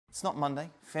It's not Monday,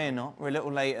 fear not. We're a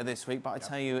little later this week, but I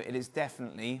tell you, it is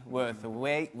definitely worth the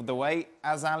wait.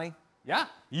 As Ali? Yeah,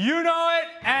 you know it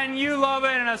and you love it.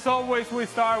 And as always, we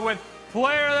start with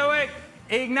Player of the Week,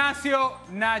 Ignacio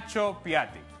Nacho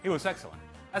Piatti. He was excellent.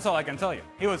 That's all I can tell you.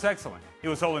 He was excellent. He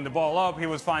was holding the ball up. He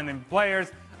was finding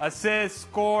players, assists,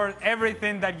 scores,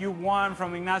 everything that you want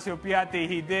from Ignacio Piatti.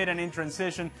 He did, and in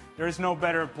transition, there is no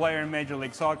better player in Major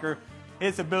League Soccer.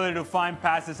 His ability to find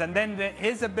passes, and then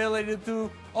his ability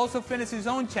to also finish his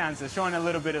own chances, showing a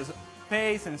little bit of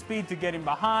pace and speed to get him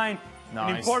behind. Nice.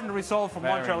 An important result for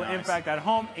Montreal Impact at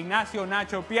home. Ignacio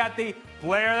Nacho Piatti,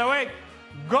 Player of the Week.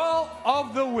 Goal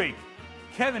of the Week,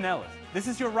 Kevin Ellis. This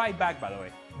is your right back, by the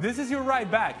way. This is your right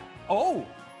back. Oh,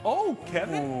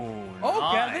 Kevin. Ooh, oh,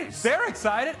 nice. Kevin. They're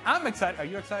excited. I'm excited. Are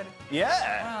you excited?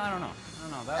 Yeah. Well, I don't know.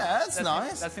 That's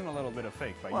nice. That seemed a little bit of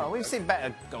fake. Well, we've seen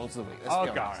better goals of the week. Let's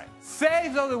Okay, be all honest. right.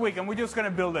 Saves of the week, and we're just going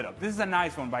to build it up. This is a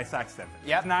nice one by Zach Steffen.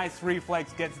 Yep. Nice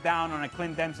reflex, gets down on a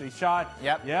Clint Dempsey shot.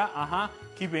 Yep. Yeah,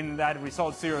 keeping that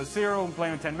result 0-0 and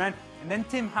playing with 10 men. And then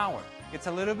Tim Howard gets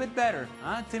a little bit better.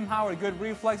 Tim Howard, good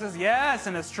reflexes. Yes,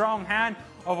 and a strong hand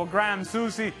of a Graham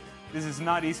Susie. This is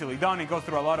not easily done. He goes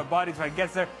through a lot of bodies when he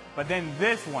gets there. But then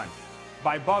this one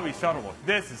by Bobby Shuttleworth.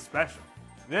 This is special.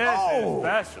 This is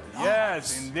special. Nice.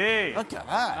 Yes, indeed. Look at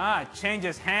that.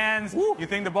 Changes hands. Woo. You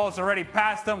think the ball's already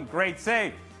past him. Great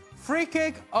save. Free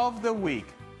kick of the week,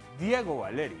 Diego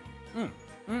Valeri.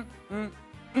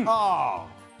 Oh,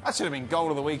 that should have been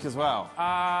goal of the week as well.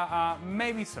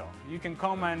 Maybe so. You can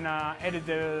come and edit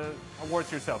the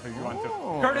awards yourself if you want to.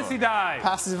 Courtesy dive.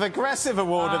 Passive-aggressive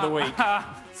award of the week.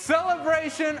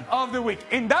 Celebration of the week.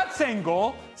 In that same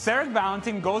goal, Sarek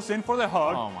Valentin goes in for the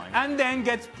hug and then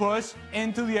gets pushed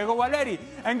into Diego Valeri.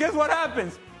 And guess what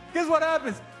happens? Guess what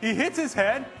happens? He hits his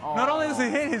head. Not only does he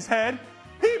hit his head,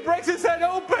 he breaks his head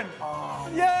open.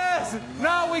 Yes!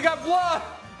 Now we got blood.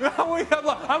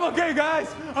 I'm okay,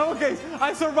 guys. I'm okay.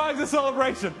 I survived the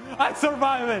celebration. I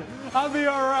survived it. I'll be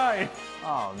all right.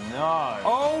 Oh, no.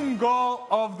 Own goal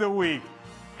of the week.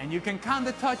 And you can count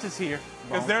the touches here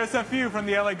because there's a few from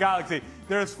the LA Galaxy.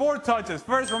 There's 4 touches.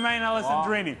 First, Romain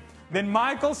Alessandrini. Then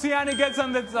Michael Ciani gets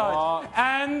on the touch.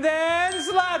 And then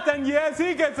Zlatan. Yes,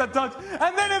 he gets a touch.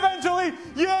 And then eventually,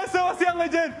 yes, Sebastian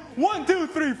Legend. 1, 2,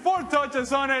 3, 4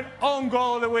 touches on it. Own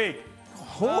goal of the week.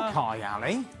 Hawkeye,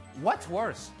 Ali. What's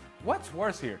worse? What's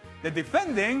worse here? The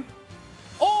defending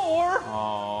or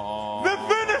the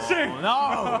finishing?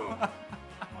 No.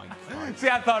 See,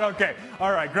 I thought, okay,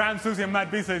 all right, Graham Susie and Matt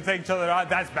Beasley take each other out,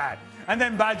 that's bad. And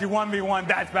then Badgie 1v1,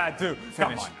 that's bad too.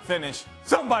 Come on. Finish.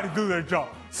 Somebody do their job.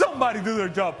 Somebody do their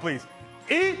job, please.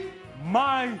 Eat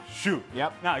my shoe.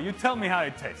 Yep. Now, you tell me how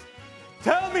it tastes.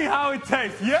 Tell me how it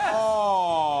tastes. Yes.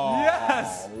 Oh.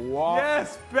 Yes. What?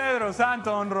 Yes, Pedro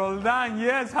Santo and Roldan.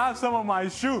 Yes, have some of my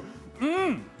shoe.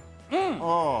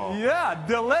 Oh. Yeah,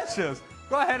 delicious.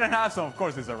 Go ahead and have some. Of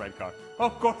course it's a red card.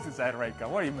 Of course it's a red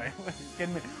card. What do you mean? What are you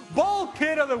kidding me? Ball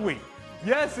kid of the week.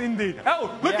 Yes, indeed.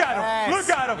 Oh, look at him. Look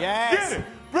at him. Yes. Get it.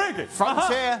 Bring it.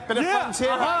 Frontier. Bit of frontier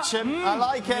action. I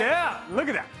like it. Yeah. Look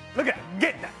at that. Look at that.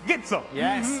 Get that. Get some.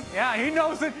 Yes. Yeah, he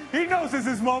knows it. He knows it's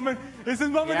his moment. It's his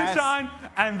moment to shine.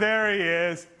 And there he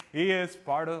is. He is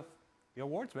part of the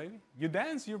awards, baby. You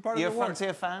dance. You're part of the awards. You're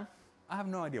a Frontier fan? I have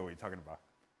no idea what you're talking about.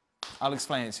 I'll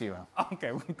explain it to you, Al.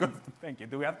 Okay, good. Thank you.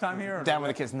 Do we have time here? Or Down with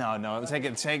the kids. No. Take.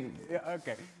 Yeah,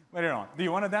 okay. Later on. Do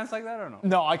you want to dance like that or no?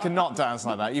 No, I cannot dance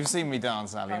like that. You've seen me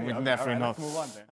dance, Ali. We've definitely not. Let's move on then.